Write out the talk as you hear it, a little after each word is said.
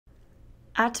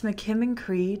At McKim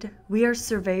Creed, we are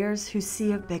surveyors who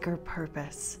see a bigger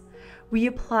purpose. We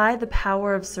apply the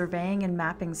power of surveying and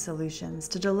mapping solutions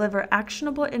to deliver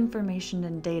actionable information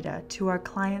and data to our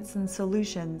clients and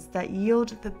solutions that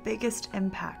yield the biggest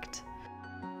impact.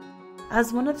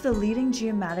 As one of the leading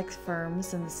geomatics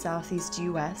firms in the Southeast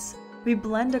US, we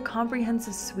blend a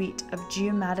comprehensive suite of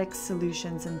geomatics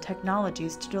solutions and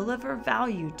technologies to deliver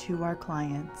value to our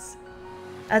clients.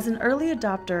 As an early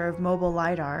adopter of mobile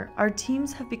LiDAR, our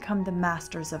teams have become the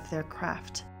masters of their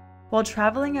craft. While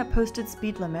traveling at posted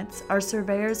speed limits, our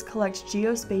surveyors collect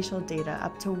geospatial data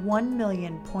up to 1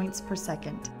 million points per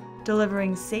second,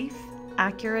 delivering safe,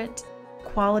 accurate,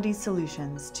 quality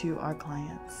solutions to our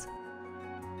clients.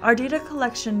 Our data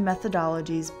collection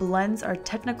methodologies blends our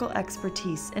technical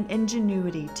expertise and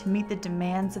ingenuity to meet the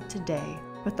demands of today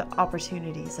with the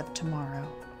opportunities of tomorrow.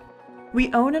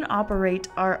 We own and operate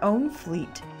our own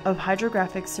fleet of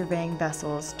hydrographic surveying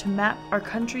vessels to map our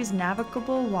country's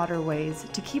navigable waterways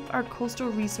to keep our coastal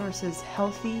resources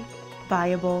healthy,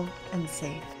 viable, and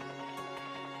safe.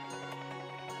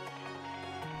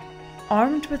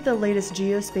 Armed with the latest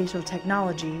geospatial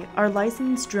technology, our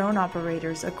licensed drone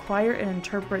operators acquire and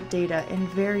interpret data in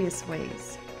various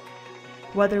ways.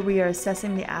 Whether we are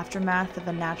assessing the aftermath of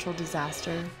a natural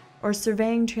disaster or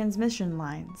surveying transmission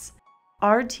lines,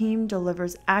 our team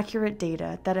delivers accurate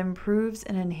data that improves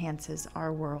and enhances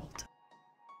our world.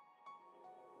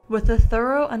 With a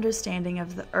thorough understanding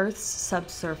of the Earth's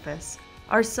subsurface,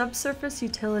 our subsurface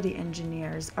utility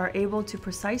engineers are able to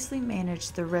precisely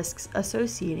manage the risks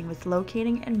associated with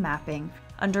locating and mapping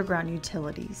underground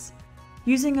utilities.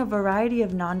 Using a variety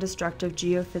of non-destructive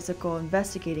geophysical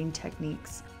investigating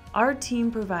techniques, our team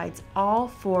provides all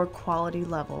 4 quality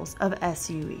levels of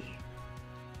SUE.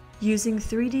 Using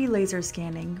 3D laser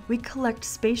scanning, we collect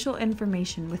spatial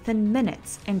information within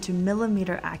minutes and to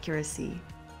millimeter accuracy.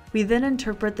 We then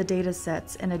interpret the data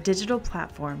sets in a digital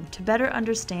platform to better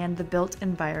understand the built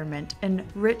environment in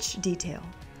rich detail.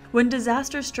 When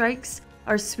disaster strikes,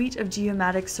 our suite of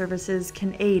geomatics services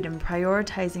can aid in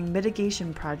prioritizing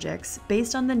mitigation projects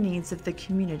based on the needs of the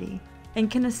community and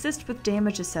can assist with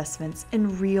damage assessments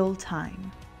in real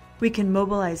time. We can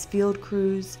mobilize field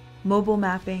crews, mobile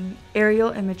mapping,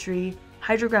 aerial imagery,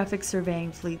 hydrographic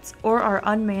surveying fleets, or our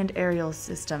unmanned aerial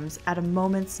systems at a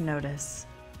moment's notice.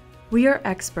 We are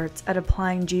experts at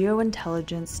applying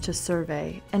geointelligence to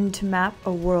survey and to map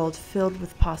a world filled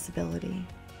with possibility.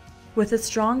 With a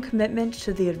strong commitment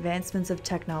to the advancements of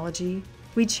technology,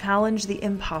 we challenge the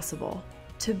impossible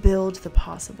to build the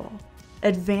possible,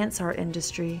 advance our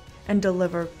industry, and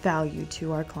deliver value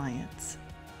to our clients.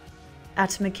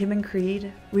 At McKim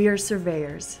Creed, we are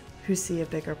surveyors who see a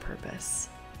bigger purpose.